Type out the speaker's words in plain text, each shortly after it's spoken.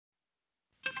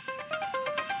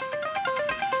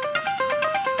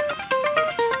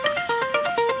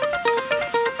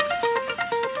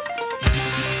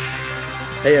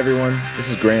Hey everyone, this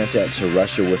is Grant at To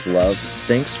Russia With Love.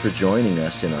 Thanks for joining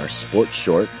us in our sports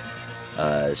short,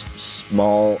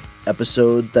 small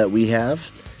episode that we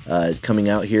have coming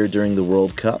out here during the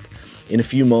World Cup. In a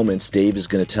few moments, Dave is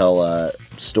going to tell a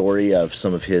story of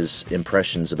some of his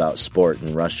impressions about sport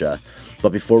in Russia.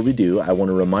 But before we do, I want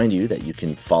to remind you that you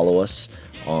can follow us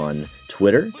on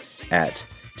Twitter at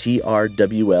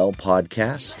TRWL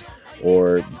Podcast,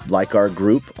 or like our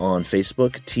group on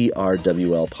Facebook,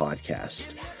 TRWL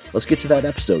Podcast. Let's get to that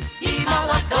episode.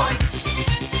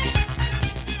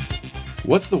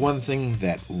 What's the one thing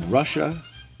that Russia,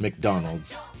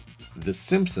 McDonald's, The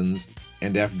Simpsons,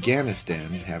 and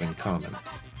Afghanistan have in common?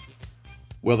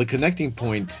 Well, the connecting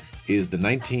point is the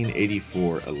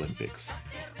 1984 Olympics.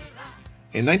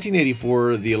 In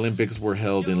 1984, the Olympics were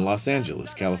held in Los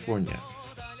Angeles, California.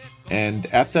 And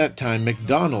at that time,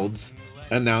 McDonald's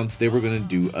announced they were going to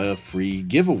do a free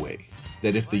giveaway,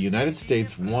 that if the United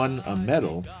States won a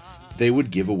medal, they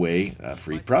would give away a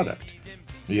free product.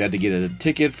 You had to get a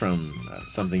ticket from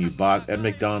something you bought at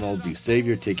McDonald's, you save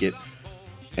your ticket,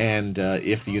 and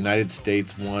if the United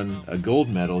States won a gold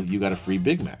medal, you got a free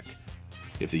Big Mac.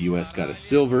 If the U.S. got a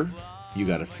silver, you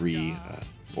got a free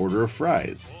order of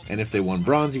fries. And if they won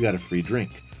bronze, you got a free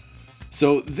drink.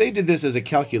 So they did this as a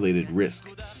calculated risk.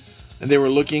 And they were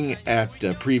looking at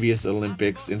previous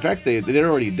Olympics. In fact, they'd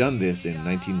already done this in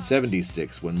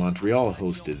 1976 when Montreal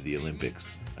hosted the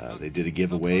Olympics. They did a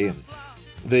giveaway, and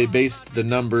they based the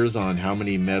numbers on how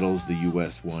many medals the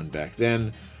U.S. won back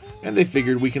then. And they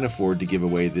figured we can afford to give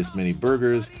away this many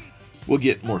burgers. We'll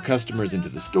get more customers into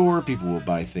the store. People will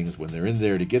buy things when they're in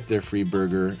there to get their free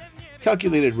burger.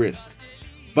 Calculated risk.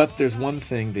 But there's one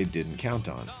thing they didn't count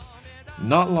on.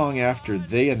 Not long after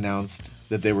they announced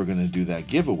that they were going to do that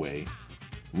giveaway,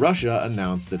 Russia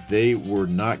announced that they were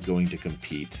not going to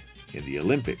compete in the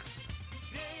Olympics.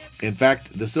 In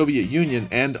fact, the Soviet Union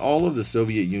and all of the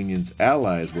Soviet Union's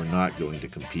allies were not going to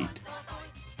compete.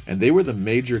 And they were the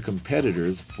major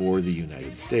competitors for the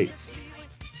United States.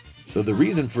 So the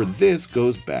reason for this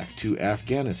goes back to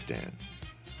Afghanistan.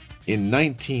 In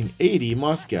 1980,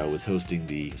 Moscow was hosting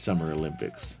the Summer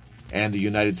Olympics, and the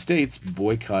United States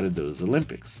boycotted those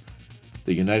Olympics.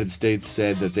 The United States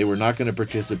said that they were not going to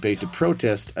participate to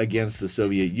protest against the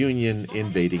Soviet Union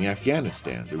invading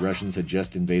Afghanistan. The Russians had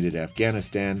just invaded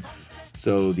Afghanistan,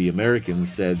 so the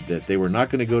Americans said that they were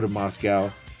not going to go to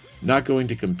Moscow, not going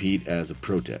to compete as a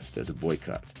protest, as a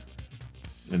boycott.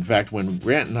 In fact, when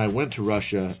Grant and I went to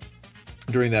Russia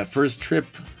during that first trip,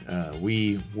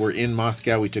 we were in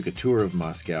Moscow. We took a tour of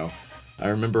Moscow. I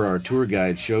remember our tour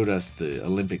guide showed us the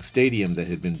Olympic Stadium that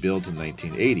had been built in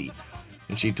 1980.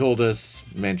 And she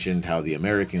mentioned how the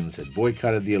Americans had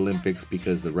boycotted the Olympics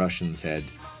because the Russians had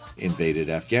invaded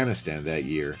Afghanistan that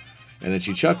year. And then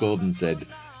she chuckled and said,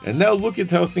 "And now look at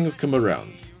how things come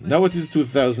around. Now it is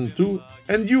 2002,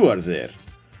 and you are there."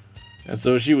 And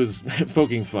so she was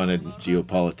poking fun at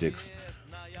geopolitics.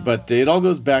 But it all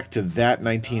goes back to that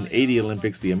 1980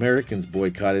 Olympics the Americans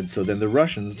boycotted, so then the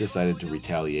Russians decided to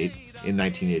retaliate. In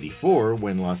 1984,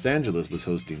 when Los Angeles was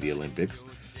hosting the Olympics,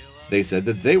 they said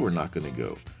that they were not going to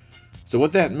go. So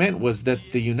what that meant was that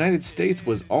the United States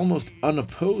was almost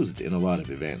unopposed in a lot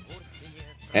of events.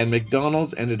 And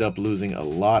McDonald's ended up losing a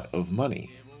lot of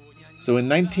money. So in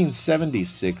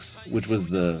 1976, which was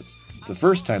the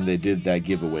first time they did that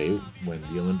giveaway, when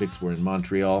the Olympics were in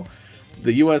Montreal,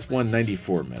 the U.S. won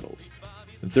 94 medals,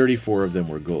 and 34 of them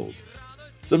were gold.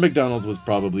 So McDonald's was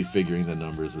probably figuring the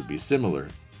numbers would be similar.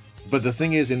 But the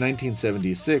thing is, in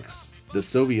 1976, the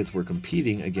Soviets were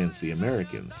competing against the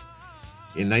Americans.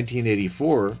 In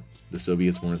 1984, the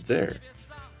Soviets weren't there.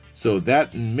 So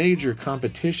that major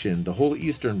competition, the whole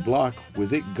Eastern Bloc,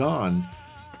 with it gone,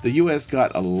 the U.S.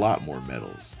 got a lot more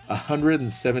medals,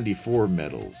 174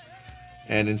 medals.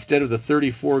 And instead of the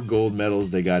 34 gold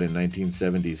medals they got in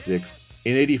 1976,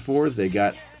 in 84 they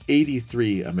got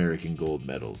 83 American gold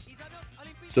medals.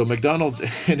 So McDonald's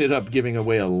ended up giving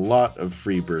away a lot of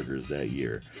free burgers that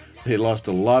year. They lost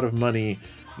a lot of money.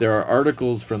 There are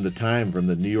articles from the time, from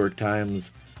the New York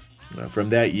Times, from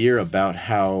that year about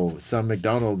how some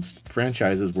McDonald's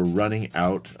franchises were running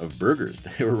out of burgers.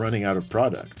 They were running out of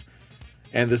product.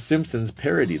 And The Simpsons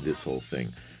parodied this whole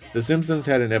thing. The Simpsons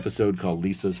had an episode called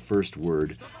Lisa's First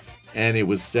Word, and it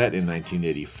was set in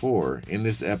 1984. In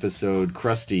this episode,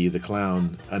 Krusty the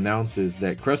Clown announces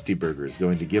that Krusty Burger is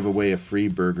going to give away a free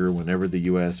burger whenever the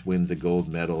U.S. wins a gold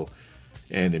medal.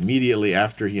 And immediately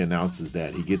after he announces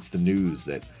that, he gets the news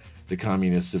that the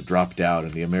communists have dropped out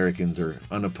and the Americans are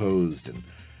unopposed.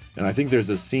 And I think there's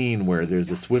a scene where there's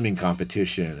a swimming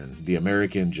competition and the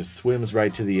American just swims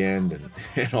right to the end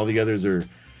and all the others are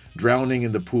drowning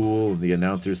in the pool, and the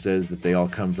announcer says that they all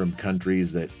come from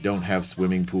countries that don't have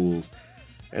swimming pools.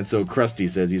 And so Krusty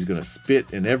says he's going to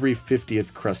spit in every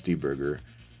 50th Krusty Burger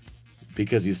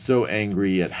because he's so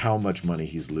angry at how much money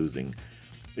he's losing.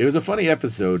 It was a funny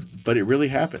episode, but it really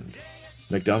happened.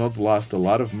 McDonald's lost a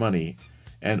lot of money,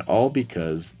 and all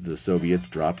because the Soviets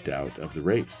dropped out of the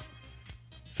race.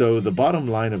 So the bottom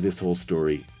line of this whole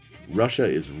story, Russia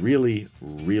is really,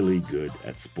 really good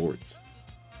at sports.